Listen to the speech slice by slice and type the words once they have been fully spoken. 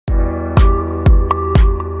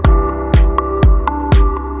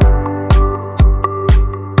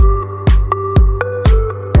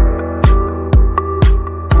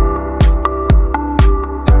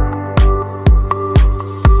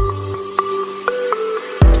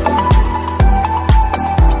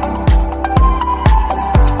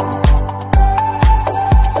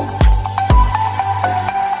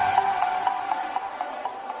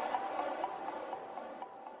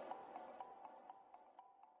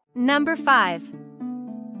Number 5.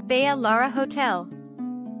 Baia LARA Hotel.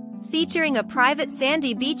 Featuring a private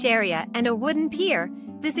sandy beach area and a wooden pier,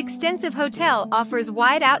 this extensive hotel offers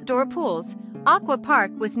wide outdoor pools, aqua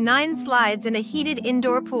park with 9 slides and a heated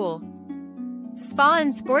indoor pool. Spa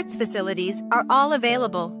and sports facilities are all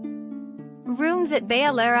available. Rooms at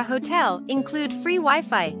Baia LARA Hotel include free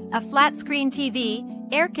Wi-Fi, a flat-screen TV,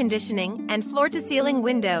 air conditioning, and floor-to-ceiling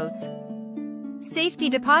windows. Safety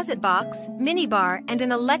deposit box, minibar, and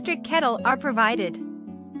an electric kettle are provided.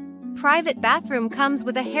 Private bathroom comes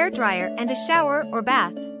with a hairdryer and a shower or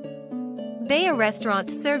bath. Baia Restaurant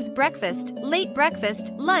serves breakfast, late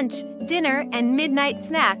breakfast, lunch, dinner, and midnight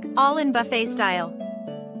snack, all in buffet style.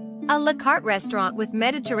 A la carte restaurant with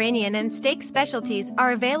Mediterranean and steak specialties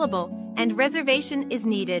are available, and reservation is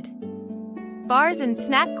needed. Bars and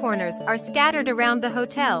snack corners are scattered around the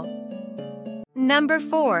hotel. Number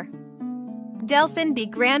 4. Delphin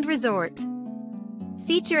Beach Grand Resort.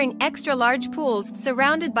 Featuring extra-large pools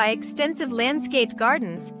surrounded by extensive landscaped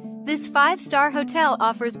gardens, this 5-star hotel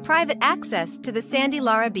offers private access to the sandy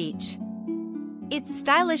LARA Beach. Its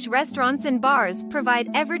stylish restaurants and bars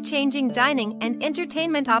provide ever-changing dining and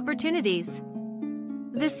entertainment opportunities.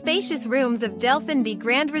 The spacious rooms of Delphin Beach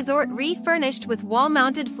Grand Resort refurnished with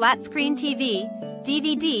wall-mounted flat-screen TV,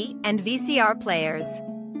 DVD, and VCR players.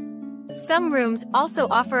 Some rooms also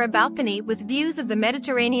offer a balcony with views of the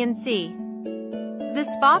Mediterranean Sea. The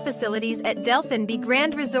spa facilities at Delphin Beach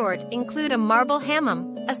Grand Resort include a marble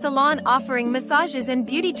hammam, a salon offering massages and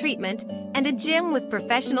beauty treatment, and a gym with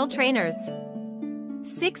professional trainers.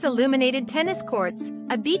 6 illuminated tennis courts,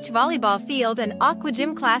 a beach volleyball field, and aqua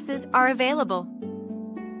gym classes are available.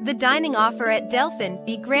 The dining offer at Delphin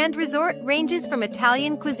Beach Grand Resort ranges from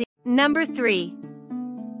Italian cuisine. Number 3.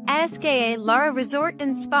 ASKA LARA Resort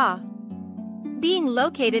and Spa. Being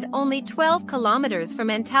located only 12 kilometers from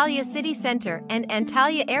Antalya city center and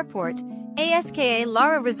Antalya airport, ASKA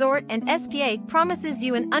LARA Resort and SPA promises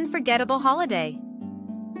you an unforgettable holiday.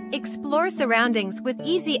 Explore surroundings with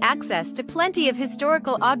easy access to plenty of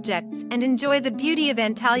historical objects and enjoy the beauty of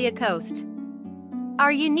Antalya coast.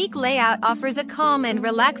 Our unique layout offers a calm and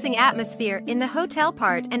relaxing atmosphere in the hotel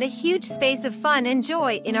part and a huge space of fun and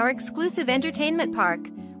joy in our exclusive entertainment park,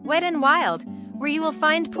 Wet n Wild, where you will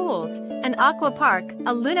find pools, an aqua park,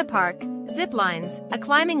 a luna park, zip lines, a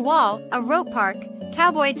climbing wall, a rope park,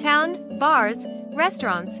 cowboy town, bars,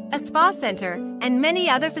 restaurants, a spa center, and many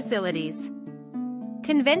other facilities.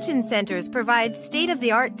 Convention centers provide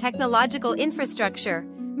state-of-the-art technological infrastructure,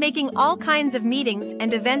 making all kinds of meetings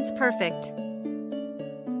and events perfect.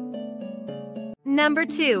 Number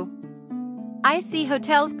 2. IC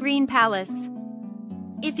Hotels Green Palace.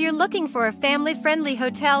 If you're looking for a family-friendly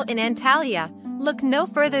hotel in Antalya, look no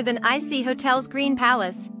further than IC Hotels Green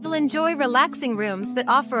Palace. You'll enjoy relaxing rooms that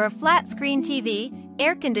offer a flat-screen TV,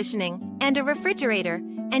 air conditioning, and a refrigerator,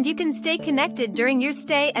 and you can stay connected during your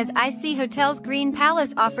stay as IC Hotels Green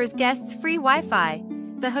Palace offers guests free Wi-Fi.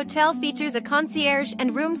 The hotel features a concierge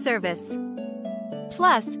and room service.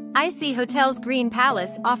 Plus, IC Hotels Green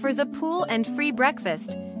Palace offers a pool and free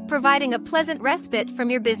breakfast, providing a pleasant respite from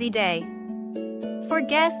your busy day. For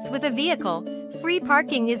guests with a vehicle, free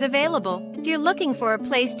parking is available. If you're looking for a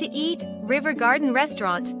place to eat, River Garden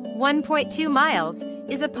Restaurant, 1.2 miles,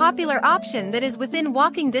 is a popular option that is within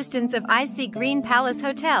walking distance of IC Green Palace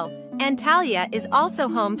Hotel. Antalya is also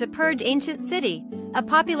home to Purge Ancient City, a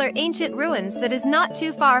popular ancient ruins that is not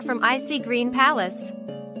too far from IC Green Palace.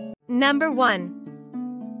 Number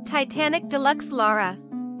 1. Titanic Deluxe LARA.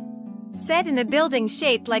 Set in a building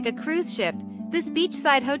shaped like a cruise ship, this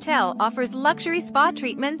beachside hotel offers luxury spa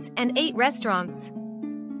treatments and 8 restaurants.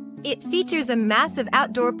 It features a massive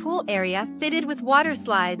outdoor pool area fitted with water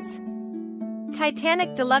slides.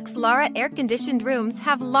 Titanic Deluxe LARA air-conditioned rooms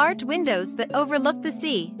have large windows that overlook the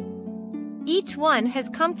sea. Each one has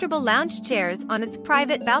comfortable lounge chairs on its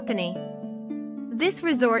private balcony. This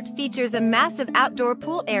resort features a massive outdoor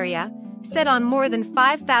pool area, set on more than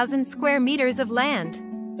 5,000 square meters of land.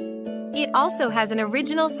 It also has an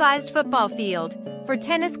original-sized football field, for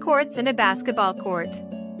tennis courts and a basketball court.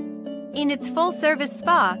 In its full-service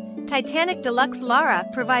spa, Titanic Deluxe LARA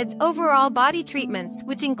provides overall body treatments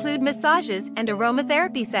which include massages and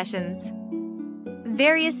aromatherapy sessions.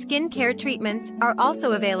 Various skincare treatments are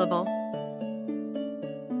also available.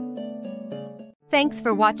 Thanks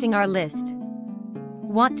for watching our list.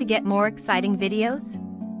 Want to get more exciting videos?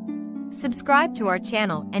 Subscribe to our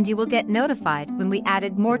channel and you will get notified when we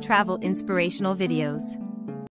added more travel inspirational videos.